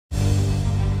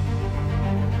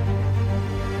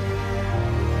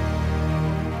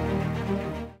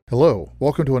Hello,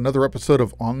 welcome to another episode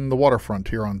of On the Waterfront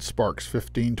here on Sparks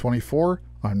 1524.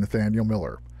 I'm Nathaniel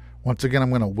Miller. Once again, I'm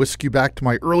going to whisk you back to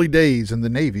my early days in the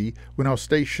Navy when I was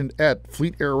stationed at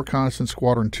Fleet Air Reconnaissance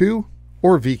Squadron 2,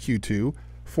 or VQ2,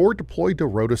 deployed to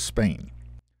Rota, Spain.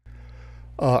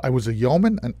 I was a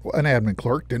yeoman, an admin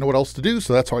clerk, didn't know what else to do,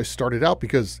 so that's how I started out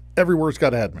because everywhere's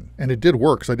got admin. And it did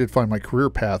work, because I did find my career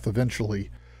path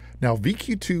eventually. Now,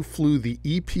 VQ2 flew the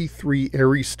EP-3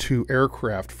 Ares II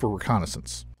aircraft for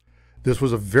reconnaissance. This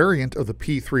was a variant of the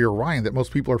P-3 Orion that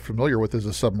most people are familiar with as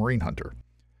a submarine hunter.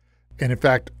 And in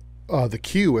fact, the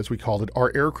Q, as we called it,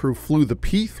 our aircrew flew the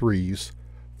P-3s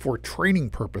for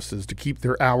training purposes to keep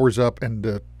their hours up and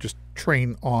to just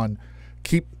train on,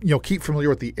 keep familiar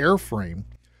with the airframe.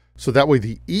 So that way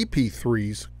the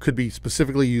EP-3s could be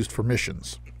specifically used for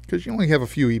missions. Because you only have a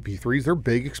few EP-3s, they're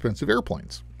big, expensive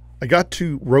airplanes. I got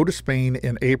to Rota, Spain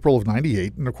in April of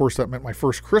 '98, and of course that meant my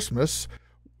first Christmas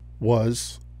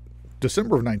was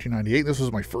December of 1998. This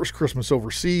was my first Christmas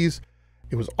overseas.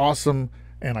 It was awesome,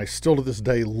 and I still to this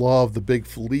day love the big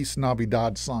Feliz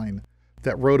Navidad sign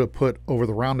that Rota put over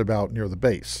the roundabout near the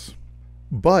base.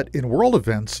 But in world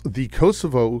events, the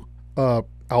Kosovo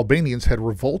Albanians had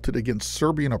revolted against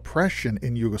Serbian oppression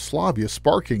in Yugoslavia,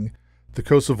 sparking the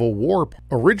Kosovo War.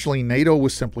 Originally, NATO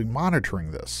was simply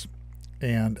monitoring this,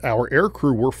 and our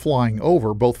aircrew were flying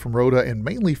over, both from Rota and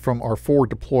mainly from our forward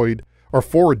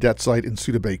det site in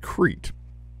Suda Bay, Crete.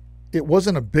 It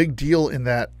wasn't a big deal in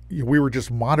that we were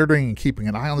just monitoring and keeping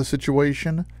an eye on the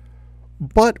situation,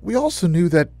 but we also knew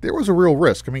that there was a real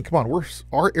risk. I mean, come on,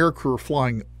 our aircrew were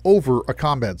flying over a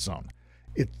combat zone.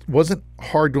 It wasn't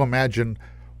hard to imagine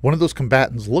one of those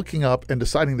combatants looking up and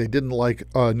deciding they didn't like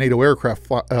a NATO aircraft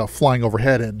flying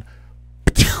overhead and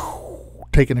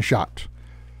taking a shot.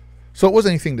 So it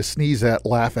wasn't anything to sneeze at,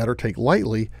 laugh at, or take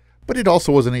lightly, but it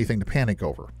also wasn't anything to panic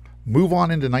over. Move on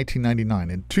into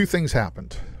 1999, and two things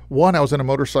happened. One, I was in a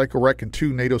motorcycle wreck, and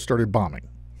two, NATO started bombing.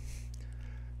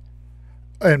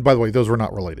 And by the way, those were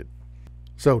not related.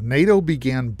 So NATO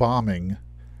began bombing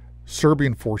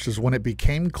Serbian forces when it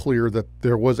became clear that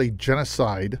there was a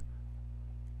genocide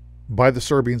by the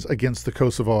Serbians against the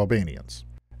Kosovo Albanians.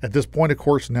 At this point, of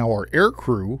course, now our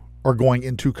aircrew are going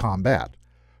into combat.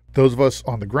 Those of us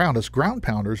on the ground, as ground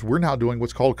pounders, we're now doing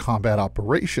what's called combat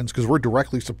operations because we're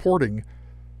directly supporting.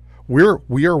 We are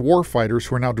warfighters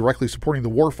who are now directly supporting the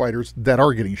warfighters that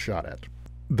are getting shot at.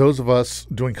 Those of us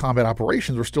doing combat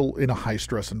operations are still in a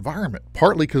high-stress environment,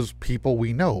 partly because people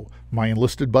we know, my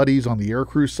enlisted buddies on the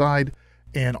aircrew side,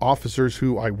 and officers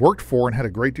who I worked for and had a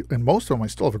great deal, and most of them I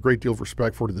still have a great deal of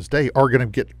respect for to this day, are going to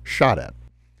get shot at.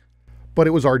 But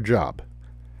it was our job,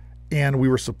 and we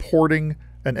were supporting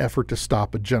an effort to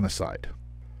stop a genocide.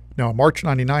 Now, in March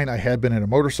 '99, I had been in a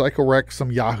motorcycle wreck. Some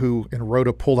Yahoo in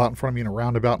Rota pulled out in front of me in a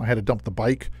roundabout, and I had to dump the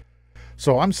bike.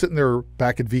 So I'm sitting there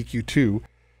back at VQ2,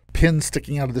 pin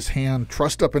sticking out of this hand,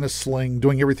 trussed up in a sling,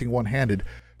 doing everything one-handed.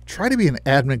 Try to be an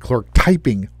admin clerk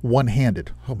typing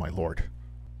one-handed. Oh, my Lord.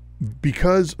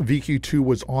 Because VQ2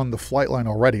 was on the flight line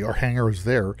already, our hangar was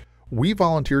there, we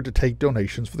volunteered to take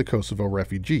donations for the Kosovo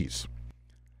refugees.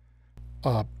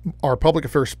 Our public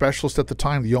affairs specialist at the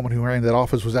time, the yeoman who ran that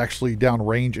office, was actually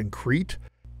downrange in Crete.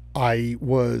 I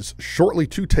was shortly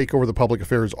to take over the public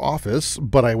affairs office,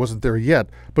 but I wasn't there yet.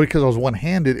 But because I was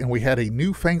one-handed and we had a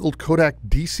newfangled Kodak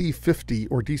DC-50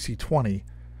 or DC-20,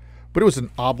 but it was an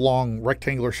oblong,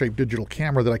 rectangular-shaped digital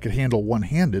camera that I could handle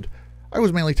one-handed, I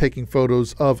was mainly taking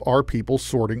photos of our people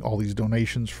sorting all these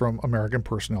donations from American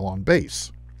personnel on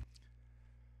base.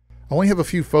 I only have a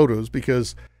few photos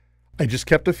because I just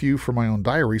kept a few for my own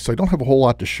diary, so I don't have a whole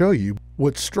lot to show you.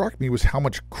 What struck me was how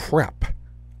much crap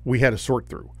we had to sort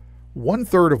through.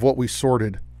 1/3 of what we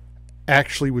sorted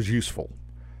actually was useful.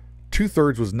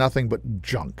 2/3 was nothing but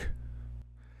junk.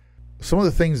 Some of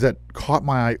the things that caught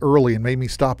my eye early and made me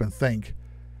stop and think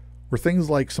were things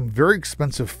like some very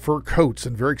expensive fur coats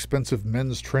and very expensive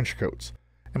men's trench coats.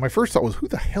 And my first thought was, what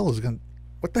the hell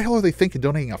are they thinking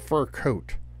donating a fur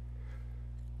coat?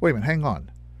 Wait a minute, hang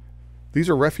on. These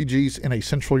are refugees in a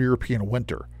Central European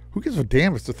winter. Who gives a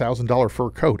damn if it's a $1,000 fur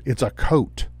coat? It's a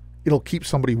coat. It'll keep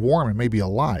somebody warm and maybe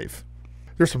alive.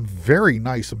 There's some very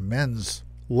nice men's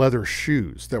leather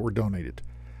shoes that were donated.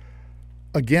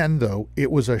 Again, though,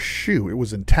 it was a shoe. It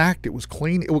was intact. It was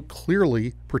clean. It would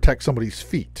clearly protect somebody's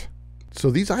feet.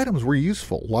 So these items were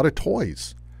useful. A lot of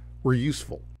toys were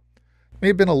useful. May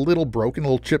have been a little broken, a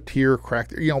little chipped here, cracked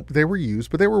there. They were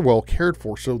used, but they were well cared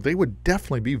for, so they would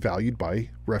definitely be valued by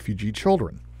refugee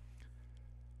children.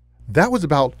 That was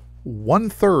about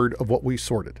 1/3 of what we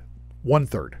sorted.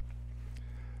 1/3.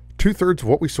 2/3 of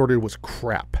what we sorted was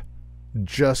crap.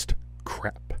 Just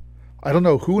crap. I don't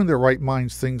know who in their right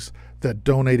minds thinks that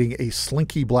donating a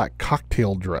slinky black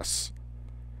cocktail dress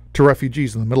to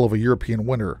refugees in the middle of a European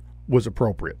winter was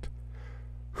appropriate.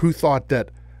 Who thought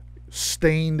that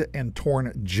stained and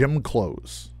torn gym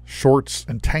clothes, shorts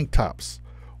and tank tops,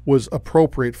 was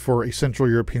appropriate for a Central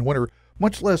European winter,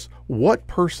 much less what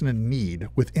person in need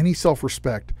with any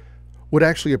self-respect would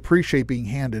actually appreciate being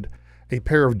handed a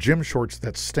pair of gym shorts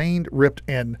that's stained, ripped,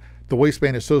 and the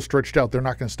waistband is so stretched out they're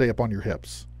not going to stay up on your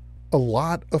hips. A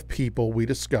lot of people we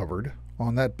discovered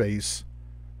on that base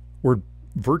were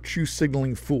virtue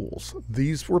signaling fools.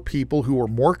 These were people who were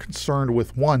more concerned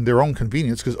with, one, their own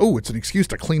convenience, because, oh, it's an excuse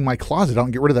to clean my closet out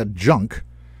and get rid of that junk,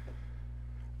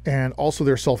 and also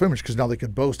their self-image, because now they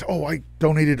could boast, oh, I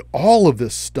donated all of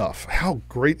this stuff. How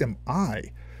great am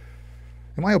I?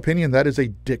 In my opinion, that is a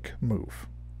dick move,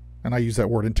 and I use that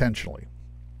word intentionally.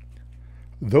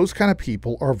 Those kind of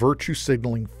people are virtue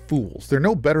signaling fools. They're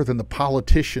no better than the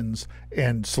politicians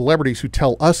and celebrities who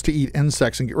tell us to eat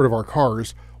insects and get rid of our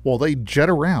cars while they jet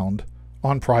around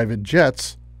on private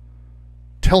jets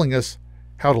telling us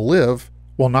how to live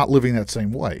while not living that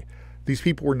same way. These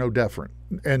people were no different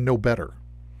and no better.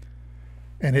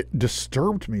 And it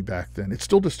disturbed me back then. It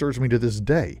still disturbs me to this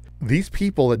day. These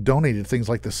people that donated things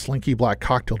like the slinky black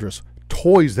cocktail dress,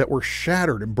 toys that were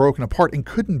shattered and broken apart and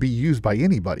couldn't be used by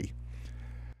anybody,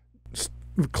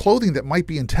 clothing that might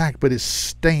be intact but is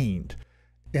stained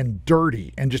and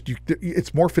dirty and just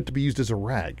it's more fit to be used as a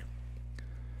rag.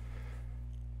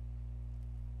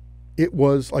 It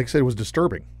was, like I said, it was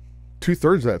disturbing.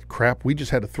 2/3 of that crap we just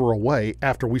had to throw away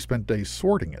after we spent days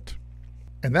sorting it.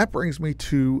 And that brings me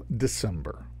to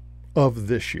December of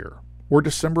this year, or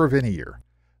December of any year.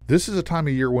 This is a time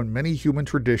of year when many human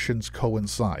traditions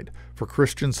coincide. For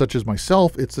Christians such as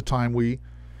myself, it's the time we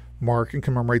mark and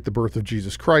commemorate the birth of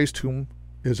Jesus Christ, whom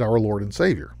is our Lord and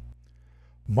Savior.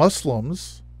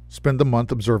 Muslims spend the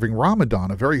month observing Ramadan,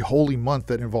 a very holy month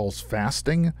that involves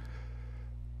fasting,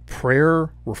 prayer,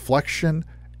 reflection,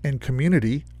 and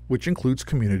community, which includes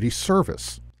community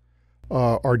service.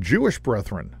 Our Jewish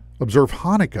brethren observe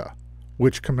Hanukkah,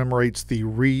 which commemorates the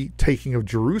retaking of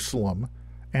Jerusalem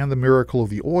and the miracle of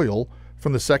the oil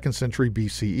from the 2nd century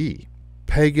BCE.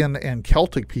 Pagan and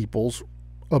Celtic peoples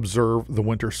observe the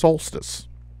winter solstice.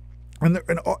 And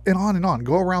on and on.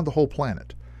 Go around the whole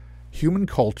planet. Human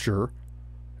culture,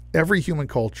 every human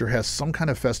culture has some kind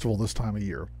of festival this time of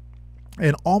year.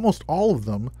 And almost all of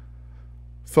them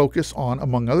focus on,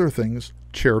 among other things,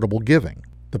 charitable giving.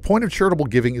 The point of charitable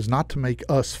giving is not to make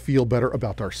us feel better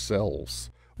about ourselves.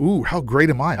 Ooh, how great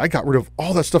am I? I got rid of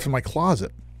all that stuff in my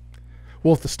closet.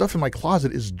 Well, if the stuff in my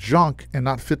closet is junk and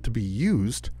not fit to be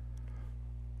used,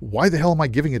 why the hell am I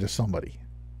giving it to somebody?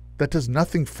 That does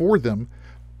nothing for them.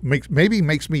 Maybe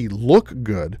makes me look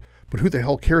good, but who the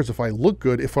hell cares if I look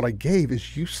good if what I gave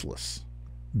is useless?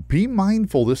 Be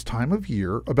mindful this time of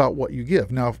year about what you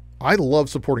give. Now, I love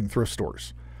supporting thrift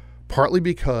stores, partly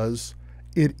because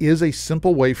it is a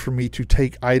simple way for me to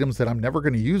take items that I'm never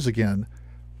going to use again,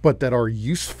 but that are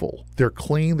useful. They're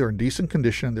clean, they're in decent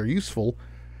condition, and they're useful,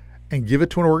 and give it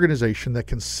to an organization that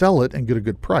can sell it and get a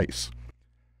good price.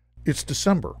 It's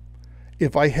December.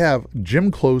 If I have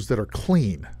gym clothes that are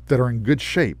clean, that are in good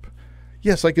shape,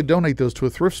 yes, I could donate those to a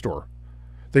thrift store.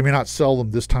 They may not sell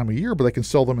them this time of year, but they can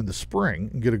sell them in the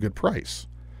spring and get a good price.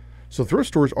 So thrift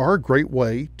stores are a great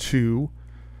way to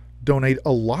donate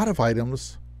a lot of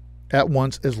items at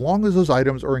once, as long as those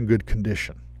items are in good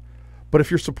condition. But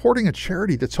if you're supporting a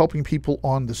charity that's helping people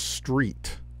on the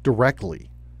street directly,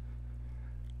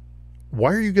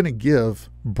 why are you going to give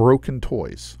broken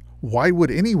toys? Why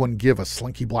would anyone give a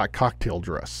slinky black cocktail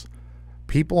dress?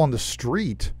 People on the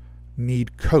street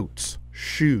need coats,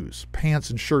 shoes, pants,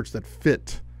 and shirts that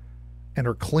fit and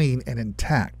are clean and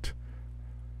intact.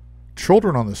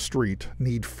 Children on the street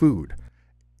need food.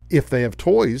 If they have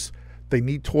toys, they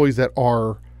need toys that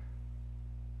are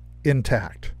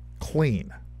intact,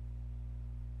 clean.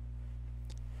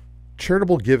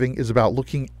 Charitable giving is about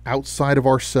looking outside of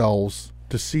ourselves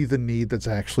to see the need that's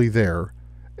actually there,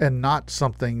 and not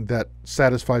something that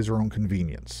satisfies our own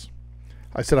convenience.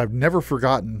 I said I've never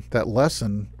forgotten that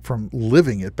lesson from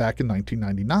living it back in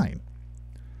 1999.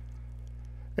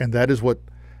 And that is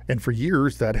and for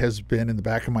years that has been in the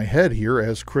back of my head here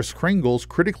as Kris Kringle's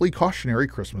critically cautionary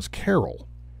Christmas carol.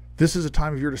 This is a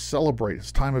time of year to celebrate. It's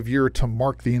a time of year to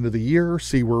mark the end of the year,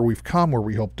 see where we've come, where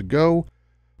we hope to go.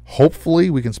 Hopefully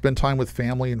we can spend time with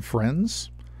family and friends,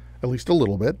 at least a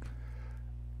little bit.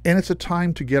 And it's a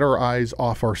time to get our eyes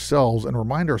off ourselves and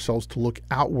remind ourselves to look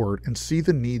outward and see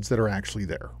the needs that are actually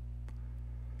there.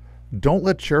 Don't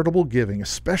let charitable giving,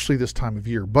 especially this time of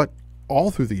year, but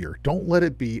all through the year, don't let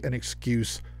it be an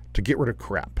excuse to get rid of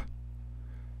crap.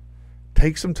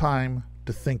 Take some time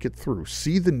to think it through.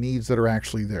 See the needs that are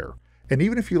actually there. And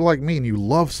even if you're like me and you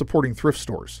love supporting thrift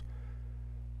stores,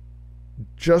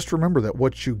 just remember that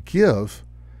what you give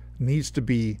needs to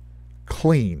be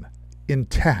clean,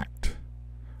 intact,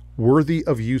 worthy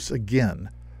of use again.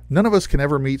 None of us can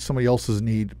ever meet somebody else's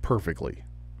need perfectly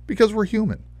because we're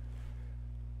human.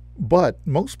 But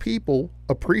most people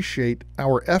appreciate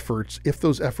our efforts if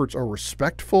those efforts are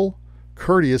respectful,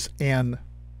 courteous, and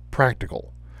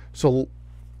practical. So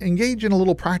engage in a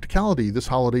little practicality this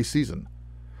holiday season.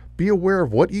 Be aware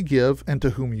of what you give and to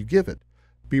whom you give it.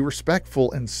 Be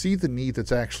respectful and see the need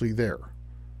that's actually there.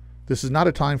 This is not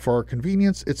a time for our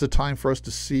convenience. It's a time for us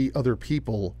to see other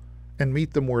people and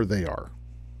meet them where they are.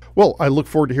 Well, I look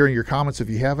forward to hearing your comments. If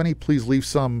you have any, please leave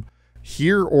some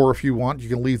here, or if you want, you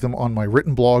can leave them on my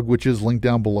written blog, which is linked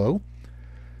down below.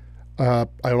 I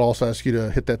would also ask you to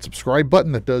hit that subscribe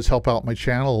button. That does help out my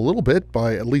channel a little bit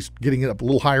by at least getting it up a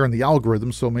little higher in the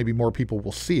algorithm, so maybe more people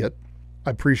will see it.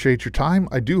 I appreciate your time.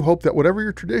 I do hope that whatever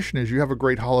your tradition is, you have a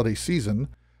great holiday season.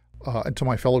 And to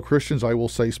my fellow Christians, I will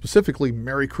say specifically,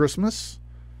 Merry Christmas.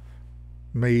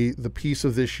 May the peace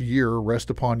of this year rest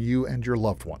upon you and your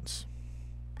loved ones.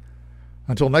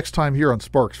 Until next time here on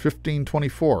Sparks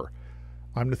 1524,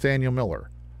 I'm Nathaniel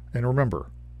Miller. And remember,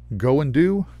 go and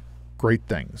do great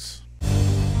things.